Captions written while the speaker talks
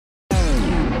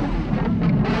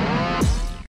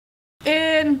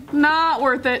Not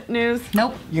worth it news.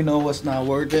 Nope. You know what's not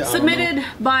worth it? Submitted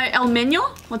by El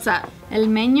Meño. What's that? El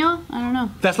Meño? I don't know.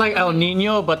 That's like El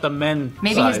Nino, but the men.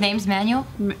 Maybe side. his name's Manuel?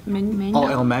 Meño. Oh,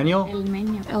 El Manuel? El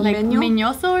Meño. El like Meño?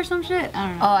 Meñoso or some shit? I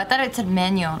don't know. Oh, I thought it said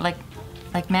Manuel. Like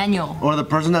manual. Or the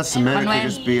person that submitted Manuel. could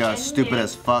just be stupid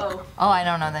as fuck. Oh, I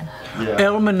don't know then. Yeah.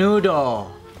 El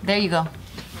Menudo. There you go.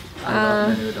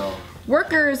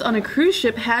 Workers on a cruise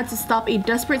ship had to stop a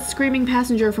desperate screaming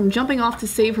passenger from jumping off to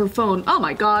save her phone. Oh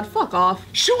my god, fuck off.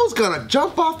 She was gonna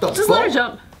jump off the boat. Just let her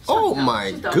jump. Oh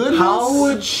my goodness. How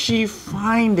would she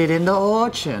find it in the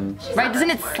ocean? Right, doesn't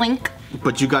it slink?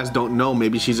 But you guys don't know.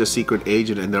 Maybe she's a secret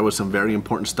agent, and there was some very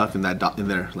important stuff in that in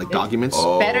there, like documents.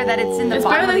 Better that it's in the It's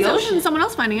better bottom than of the the ocean ocean. than someone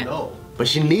else finding it. No. But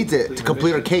she needs it to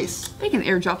complete her case. They can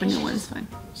airdrop a new one, it's fine.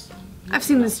 I've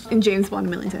seen this in James Bond a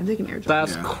million times. They can airdrop.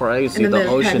 That's crazy. And then The the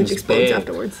package ocean's explodes big.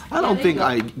 afterwards. I don't think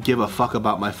I give a fuck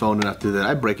about my phone enough to that.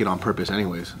 I break it on purpose,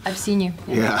 anyways. I've seen you.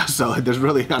 Yeah. So there's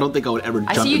really, I don't think I would ever.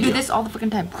 I jump see you in do jail. this all the fucking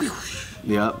time.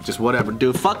 Yeah, just whatever,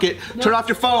 dude. Fuck it. Turn off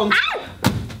your phone.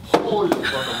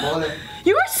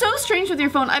 You are so strange with your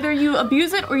phone. Either you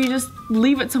abuse it or you just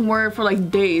leave it somewhere for like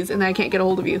days and I can't get a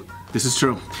hold of you. This is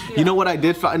true. Yeah. You know what I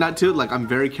did find out too? Like, I'm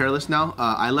very careless now.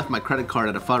 I left my credit card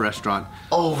at a pho restaurant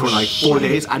for like 4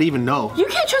 days. I didn't even know. You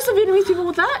can't trust the Vietnamese people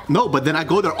with that. No, but then I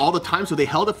go there all the time, so they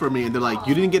held it for me, and they're like,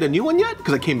 "You didn't get a new one yet?"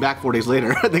 Because I came back 4 days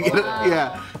later. They get it,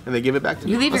 yeah, and they give it back to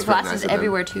me. You leave your That's very glasses nice of them.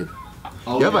 everywhere too.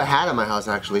 Oh, You have a hat at my house,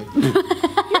 actually.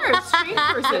 You're a strange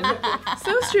person.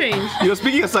 So strange. You know,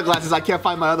 speaking of sunglasses, I can't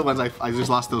find my other ones. I just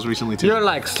lost those recently too. You're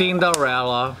like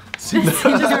Cinderella. You're just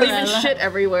leaving shit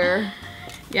everywhere.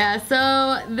 Yeah,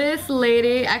 so this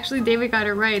lady, actually David got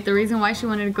it right. The reason why she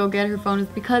wanted to go get her phone is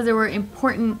because there were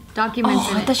important documents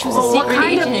in it. I thought she was a secret What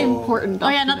kind agent. of Important Oh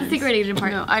yeah, not the documents. secret agent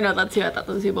part. No, I know that too. I thought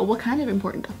that was you. But what kind of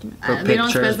important document? Her They don't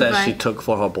pictures that specify. she took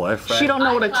for her boyfriend. She don't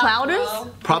know what a cloud is?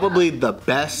 Probably the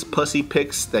best pussy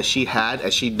pics that she had,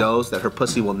 as she knows that her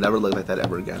pussy will never look like that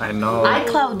ever again. I know.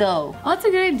 iCloud though. Oh, that's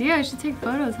a good idea. I should take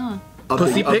photos, huh?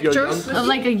 Pussy Of your pictures? young- Of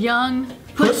like a young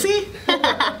Pussy?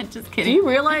 Just Do kidding. you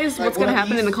realize what's gonna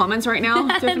happen in the comments right now,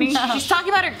 Tiffany? She's talking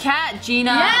about her cat,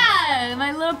 Gina. Yeah,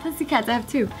 my little pussy cats. I have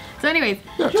two. So anyways,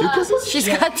 she's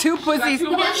got two pussies.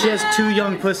 She has 2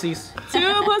 young pussies. Two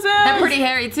pussies! They're pretty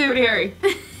hairy too. Pretty hairy.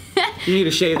 You need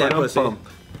to shave that pussy.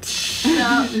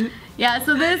 Yeah,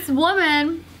 so this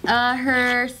woman,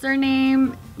 her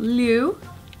surname Liu.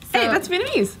 So, Hey, that's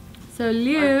Vietnamese. so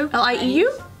Liu.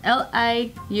 L-I-E-U?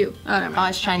 L-I-U. Oh, never Oh, mind.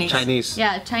 it's Chinese. Chinese.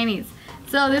 Yeah, Chinese.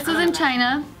 So this was in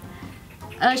China.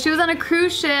 She was on a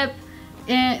cruise ship,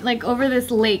 like over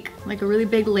this lake, like a really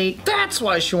big lake, That's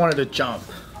why she wanted to jump.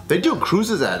 They do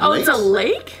cruises at Oh, lakes. it's a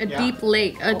lake? a deep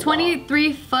lake, a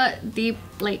 23-foot deep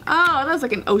lake. Oh, that was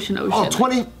like an ocean. Oh,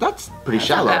 20, that's pretty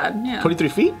shallow. Bad, yeah. 23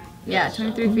 feet? Yeah,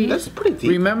 23 feet. That's pretty deep.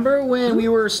 Remember when we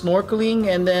were snorkeling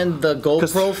and then the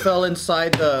GoPro fell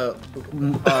inside the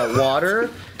water?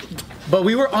 But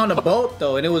we were on a boat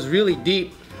though, and it was really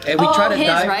deep. And we tried to his,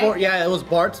 dive right? for it. Yeah, it was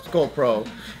Bart's GoPro.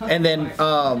 And then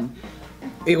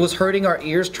it was hurting our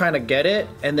ears trying to get it.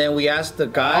 And then we asked the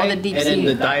guy, the deep and then sea.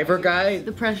 the diver guy.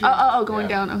 The pressure. Oh, going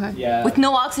down, okay. Yeah. With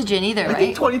no oxygen either, I think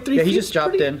right? 23 Yeah, feet. he just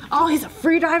dropped in. Oh, he's a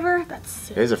free diver? That's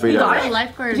sick. Here's a free Oh, dive. the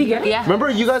lifeguard. Did he get it? Yeah. Remember,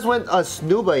 you guys went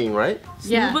snubaing, right?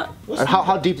 Yeah. And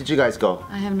how deep did you guys go?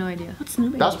 I have no idea. What's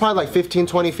Snoopy? That was probably like 15,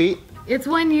 20 feet. It's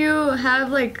when you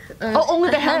have like only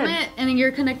a the head. helmet and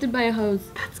you're connected by a hose.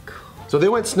 That's cool. So they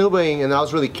went snubaing, and I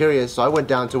was really curious, so I went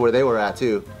down to where they were at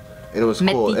too. And it was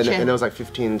cool, and Metiche. it was like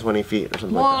 15, 20 feet or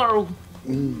something like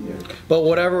Whoa. But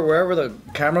wherever the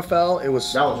camera fell, it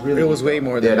was way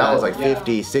more that. than Yeah, that that. was like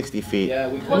 50, 60 feet. Yeah,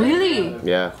 we Really?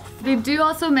 Yeah. They do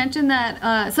also mention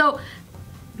that, so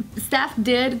staff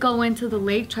did go into the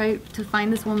lake, try to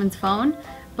find this woman's phone,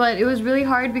 but it was really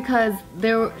hard because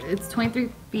it's 23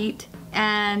 feet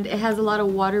and it has a lot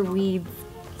of water weeds.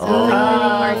 So it's like really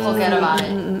hard to forget about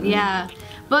it. Yeah.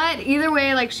 But either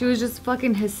way, like she was just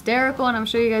fucking hysterical, and I'm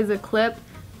showing you guys a clip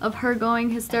of her going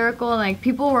hysterical, and like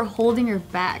people were holding her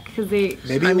back because they.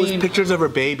 Maybe it was pictures of her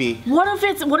baby. What if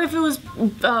it was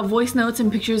voice notes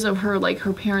and pictures of her, like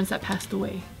her parents that passed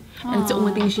away? And it's the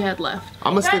only thing she had left.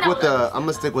 I'm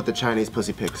gonna stick with the Chinese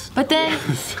pussy pics. But then,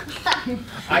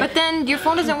 your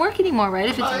phone doesn't work anymore, right?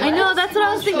 If it's I know, that's what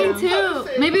I was thinking too.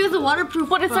 Maybe it was a waterproof.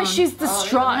 But it's like she's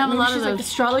distraught. have a Maybe lot she's of like those.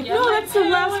 distraught. Like, no, that's the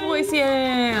last voice.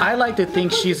 Yeah. I like to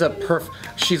think she's a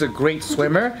great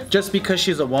swimmer. Just because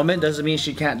she's a woman doesn't mean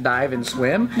she can't dive and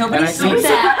swim. Nobody And I think says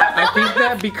that. I think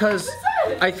that because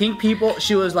I think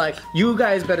she was like, you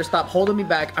guys better stop holding me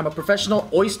back. I'm a professional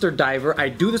oyster diver. I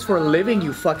do this for a living,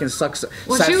 you fucking sucks.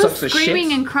 Well, she was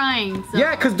screaming and crying. So.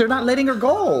 Yeah, because they're not letting her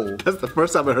go. That's the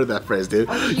first time I heard that phrase, dude.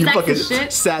 You fucking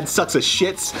sad sucks of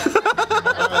shits.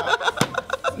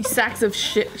 Sacks of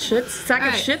shits? Sack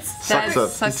of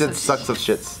shits? He said sucks of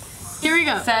shits. Here we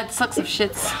go. Sad sucks of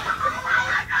shits.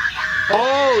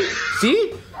 Oh,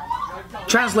 see?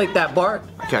 Translate that, Bart.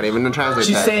 I can't even translate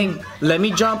She's that. saying, let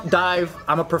me jump, dive,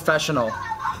 I'm a professional.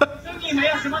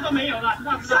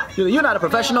 You're not a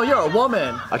professional, you're a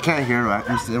woman. I can't hear right.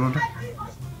 Can you say it one time?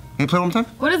 Can you play it one time?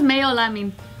 What does mayola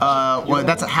mean? Well,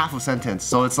 that's a half a sentence.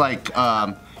 So it's like,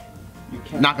 not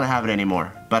gonna have it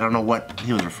anymore. But I don't know what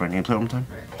he was referring to. Can you play it one time?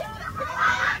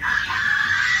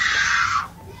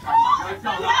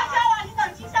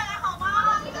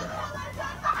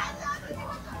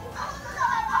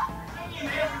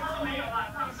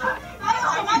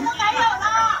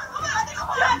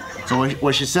 So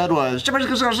what she said was, and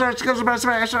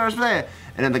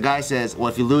then the guy says, well,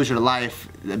 if you lose your life,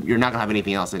 you're not gonna have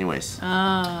anything else anyways.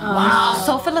 Wow,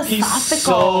 so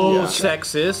philosophical. He's so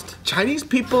sexist. Chinese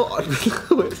people are...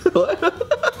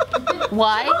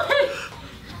 Why?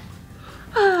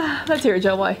 Let's hear it,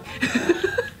 Joe. Why?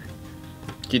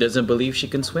 He doesn't believe she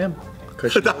can swim. I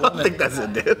don't think that's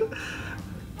it, dude.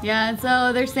 Yeah, and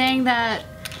so they're saying that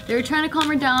they were trying to calm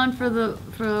her down for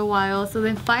a while. So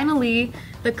then finally,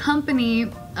 the company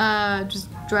just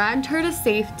dragged her to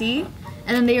safety,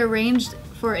 and then they arranged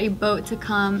for a boat to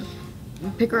come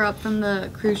pick her up from the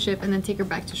cruise ship and then take her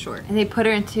back to shore. And they put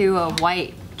her into a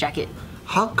white jacket.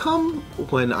 How come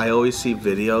when I always see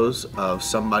videos of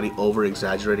somebody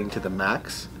over-exaggerating to the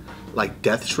max, like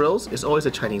death shrills, it's always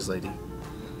a Chinese lady?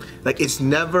 Like, it's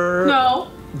never...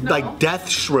 No. Like, death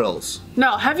shrills.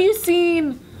 No, have you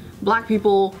seen black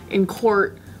people in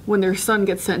court when their son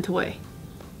gets sent away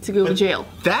to go to jail?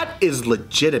 That is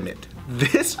legitimate.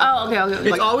 This... Oh, okay.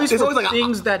 It's always like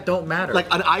things that don't matter.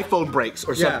 Like an iPhone breaks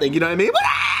or something, you know what I mean?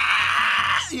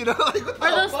 You know, like, Or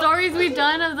those stories we've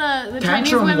done of the Chinese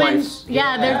Tantrum women, wives.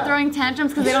 yeah, they're throwing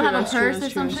tantrums because they don't have a purse or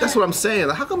something. That's what I'm saying.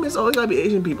 Like, how come it's always gotta be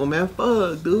Asian people, man?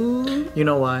 Fuck, dude. You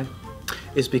know why?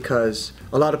 It's because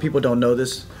a lot of people don't know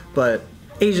this, but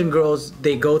Asian girls,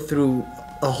 they go through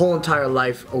a whole entire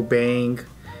life obeying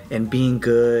and being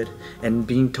good and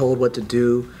being told what to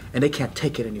do, and they can't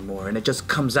take it anymore, and it just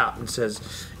comes out and says,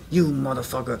 you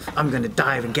motherfucker, I'm gonna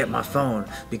dive and get my phone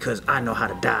because I know how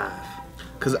to dive.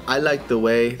 Because I like the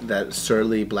way that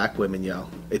surly black women yell.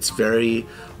 It's very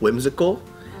whimsical,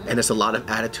 and it's a lot of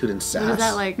attitude and sass. What is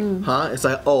that like? Huh? It's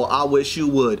like, oh, I wish you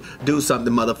would do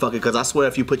something, motherfucker, because I swear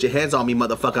if you put your hands on me,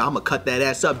 motherfucker, I'm gonna cut that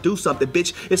ass up. Do something,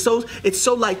 bitch. It's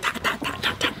so like ta ta ta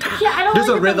ta ta ta. Yeah, I don't There's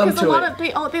like a it rhythm because to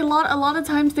a lot of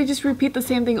times they just repeat the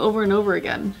same thing over and over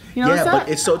again. You know Yeah, that? but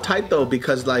it's so tight though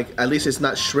because like at least it's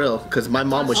not shrill. Because my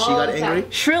mom when she got angry,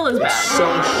 Shrill is bad.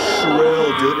 so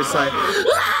shrill, dude. It's like,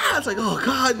 ah! It's like, oh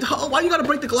god, why you gotta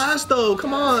break the glass though?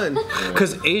 Come on.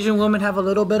 Because Asian women have a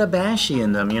little bit of banshee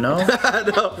in them, you know?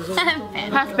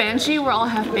 Half banshee. We're all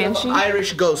half banshee.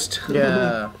 Irish ghost.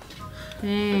 Yeah.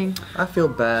 Dang. I feel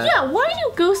bad. Yeah. Why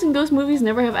do ghosts in ghost movies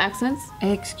never have accents?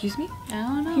 Excuse me? I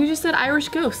don't know. You just said Irish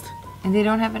ghost. And they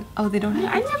don't have an... Oh, they don't have...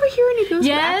 I never hear any ghost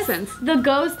Yes, accents. the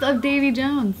ghost of Davy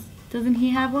Jones. Doesn't he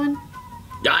have one?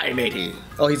 Die, matey.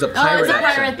 Oh, he's a pirate. it's a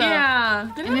accent. pirate though.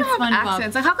 Yeah, they And never it's have SpongeBob.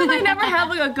 accents. Like, how come they never have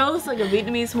like a ghost, like a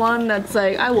Vietnamese one that's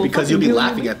like, I will. Because fucking you'll be kill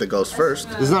laughing you. at the ghost first.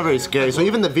 It's not very scary. So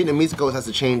even the Vietnamese ghost has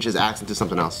to change his accent to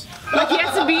something else. Like he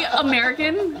has to be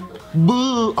American.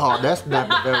 Boo! Oh, that's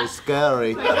not very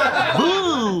scary.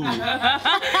 Boo!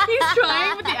 He's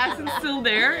trying, but the accent's still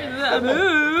there.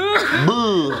 Boo.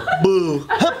 Boo! Boo.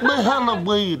 Happy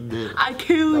Halloween! I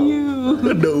kill you.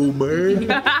 No man.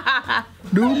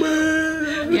 No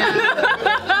man. Yeah.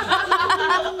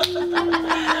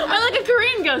 Or like a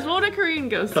Korean ghost. What would a Korean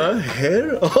ghost say?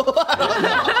 Hair.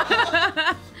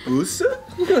 Usa?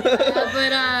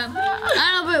 But I don't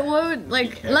know, but what would,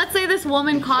 like, let's say this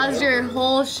woman caused your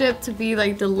whole ship to be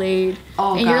like delayed,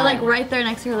 and you're like right there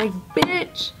next to her, like,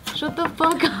 bitch, shut the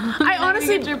fuck up. I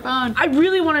honestly, get your phone. I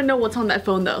really want to know what's on that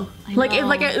phone though. Like if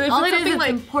all it's it is something is like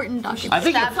important documents. I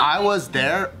think if I was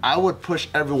there, I would push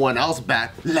everyone else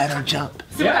back. Let her jump.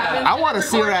 yeah. I want to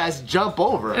see her ass jump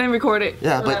over. And then record it.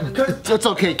 Yeah, but it's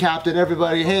okay, Captain.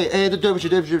 Everybody, hey, I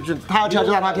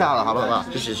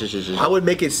would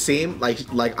make it seem like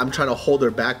I'm trying to hold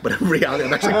her back, but in reality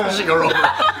I'm actually pushing her over.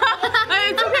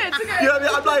 It's okay. It's okay. You know what I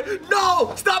mean? I'm like,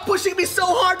 no! Stop pushing me so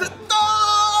hard! No!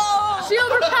 She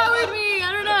overpowered me.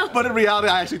 I don't know. But in reality,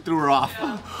 I actually threw her off.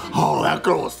 Oh, that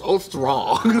girl was so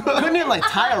strong. Couldn't you like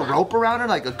tie a rope around her,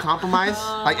 like a compromise?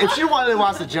 Like if she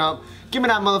wants to jump, give me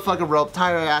that motherfucking rope,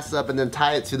 tie her ass up, and then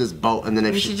tie it to this boat, and then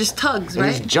if She just tugs, and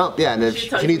right? just jump, yeah, and if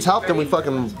she needs help, then we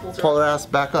fucking pull her ass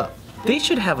back up. They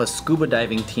should have a scuba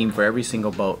diving team for every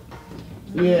single boat.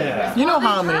 Yeah. You know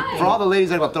how many? For all the ladies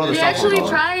that are gonna throw They themselves actually over.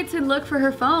 tried to look for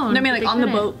her phone. I mean, like They on the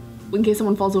couldn't. boat, in case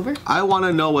someone falls over. I want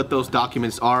to know what those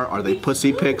documents are. Are they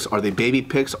pussy pics? Are they baby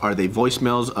pics? Are they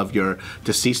voicemails of your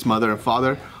deceased mother and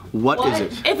father? What is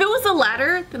it? If it was the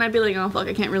latter, then I'd be like, oh fuck,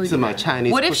 I can't really This is do my that.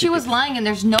 Chinese. What if pussy she was pic. lying and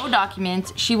there's no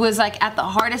documents? She was like at the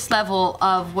hardest level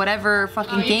of whatever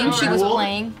fucking game she was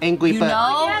playing. Angry You but-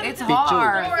 know, it's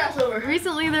hard.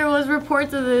 Recently, there was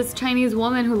reports of this Chinese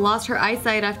woman who lost her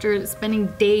eyesight after spending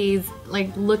days like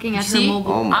looking at her See?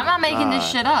 mobile. Oh my I'm not making this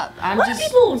shit up. I'm Why do just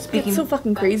people speaking. get so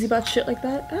fucking crazy about shit like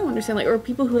that? I don't understand. Like, or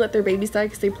people who let their babies die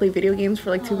because they play video games for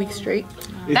like 2 weeks straight.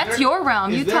 That's your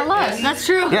realm. You tell us. That's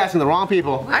true. You're asking the wrong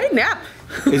people. I nap.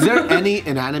 Is there any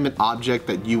inanimate object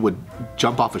that you would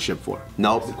jump off a ship for?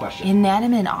 Nope.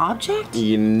 Inanimate object?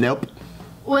 Nope.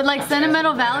 With like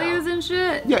sentimental values and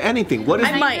shit. Yeah, anything. What is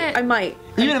I might.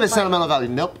 Even if it's sentimental value,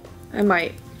 nope. I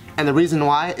might. And the reason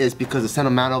why is because the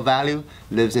sentimental value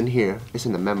lives in here. It's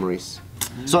in the memories.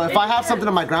 So if I have something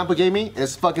that my grandpa gave me, and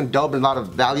it's fucking dope and a lot of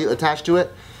value attached to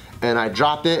it, and I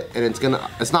dropped it, and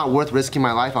it's not worth risking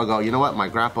my life, I'll go, you know what? My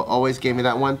grandpa always gave me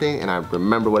that one thing, and I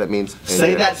remember what it means. And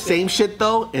Say that same shit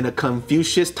though in a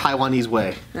Confucius Taiwanese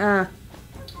way.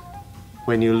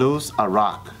 When you lose a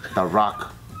rock, the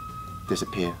rock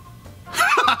disappear.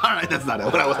 Alright, that's not it.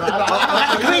 What I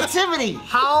was Creativity.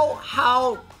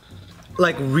 How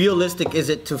like realistic is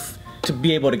it to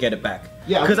be able to get it back?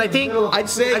 Yeah, Because I think I'd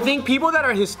say- I think people that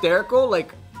are hysterical,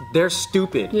 like they're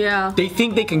stupid. Yeah. They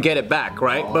think they can get it back,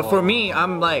 right? But for me,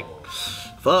 I'm like,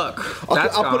 fuck. Okay,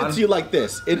 That's I'll put gone. it to you like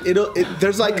this.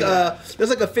 There's like a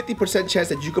 50% chance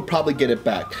that you could probably get it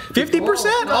back. 50%?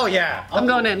 Oh yeah. I'm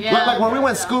going in. Like when we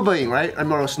went scubaing, right? I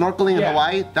mean, or snorkeling in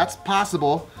Hawaii, that's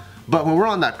possible. But when we're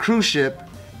on that cruise ship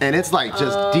and it's like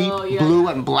just deep blue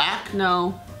and black,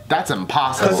 No. that's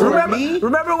impossible.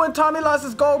 Remember when Tommy lost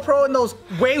his GoPro and those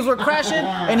waves were crashing,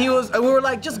 and we were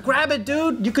like, just grab it,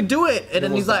 dude. You could do it. And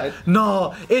then he's like,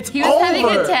 no, it's He was over. having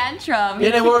a tantrum. He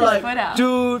And then kicked we're his like, foot out.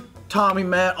 dude, Tommy,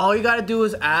 man, all you gotta do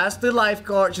is ask the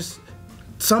lifeguard, just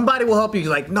somebody will help you. He's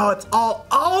like, no, it's all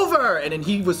over. And then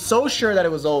he was so sure that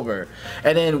it was over.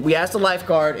 And then we asked the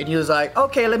lifeguard, and he was like,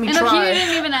 okay, let me And try. he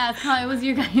didn't even ask how it was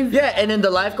you guys. Yeah, and then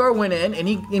the lifeguard went in, and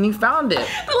he found it.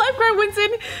 The lifeguard went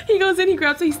in, he goes in, he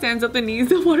grabs it, he stands up the knees.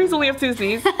 The water's only up to his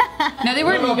knees. No, they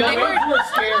were gnarly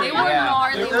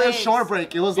It was a waves. short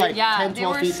break. It was like Yeah, 10, they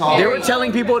 12 were feet tall. They were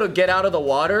telling people to get out of the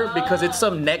water because it's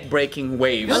some neck-breaking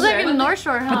waves. It was like in the North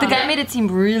Shore, huh? But the guy made it seem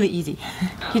really easy.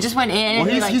 He just went in Well,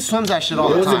 and he swims that shit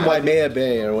all It the was in time. Waimea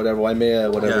Bay or whatever,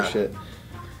 Waimea, whatever Yeah. shit.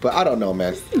 But I don't know,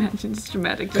 man. Imagine, it's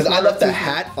dramatic. Because I left the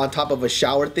hat on top of a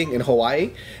shower thing in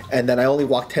Hawaii, and then I only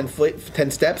walked 10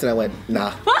 steps, and I went,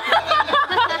 nah.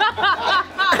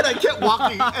 And I kept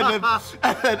walking, and then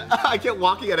I kept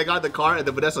walking, and I got in the car, and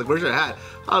then Vanessa's like, where's your hat?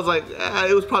 I was like,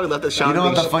 it was probably left the shower. You know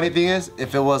what the thing. funny thing is?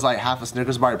 If it was like half a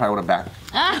Snickers bar, you probably would have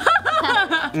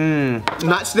back.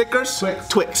 Not Snickers,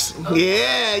 Twix.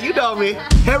 Yeah, you know me.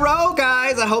 Hello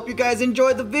guys, I hope you guys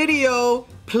enjoyed the video.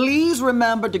 Please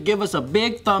remember to give us a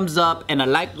big thumbs up and a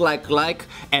like.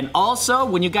 And also,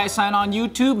 when you guys sign on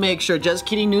YouTube, make sure Just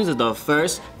Kidding News is the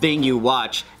first thing you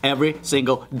watch every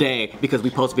single day because we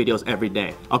post videos every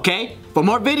day. Okay? For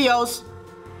more videos,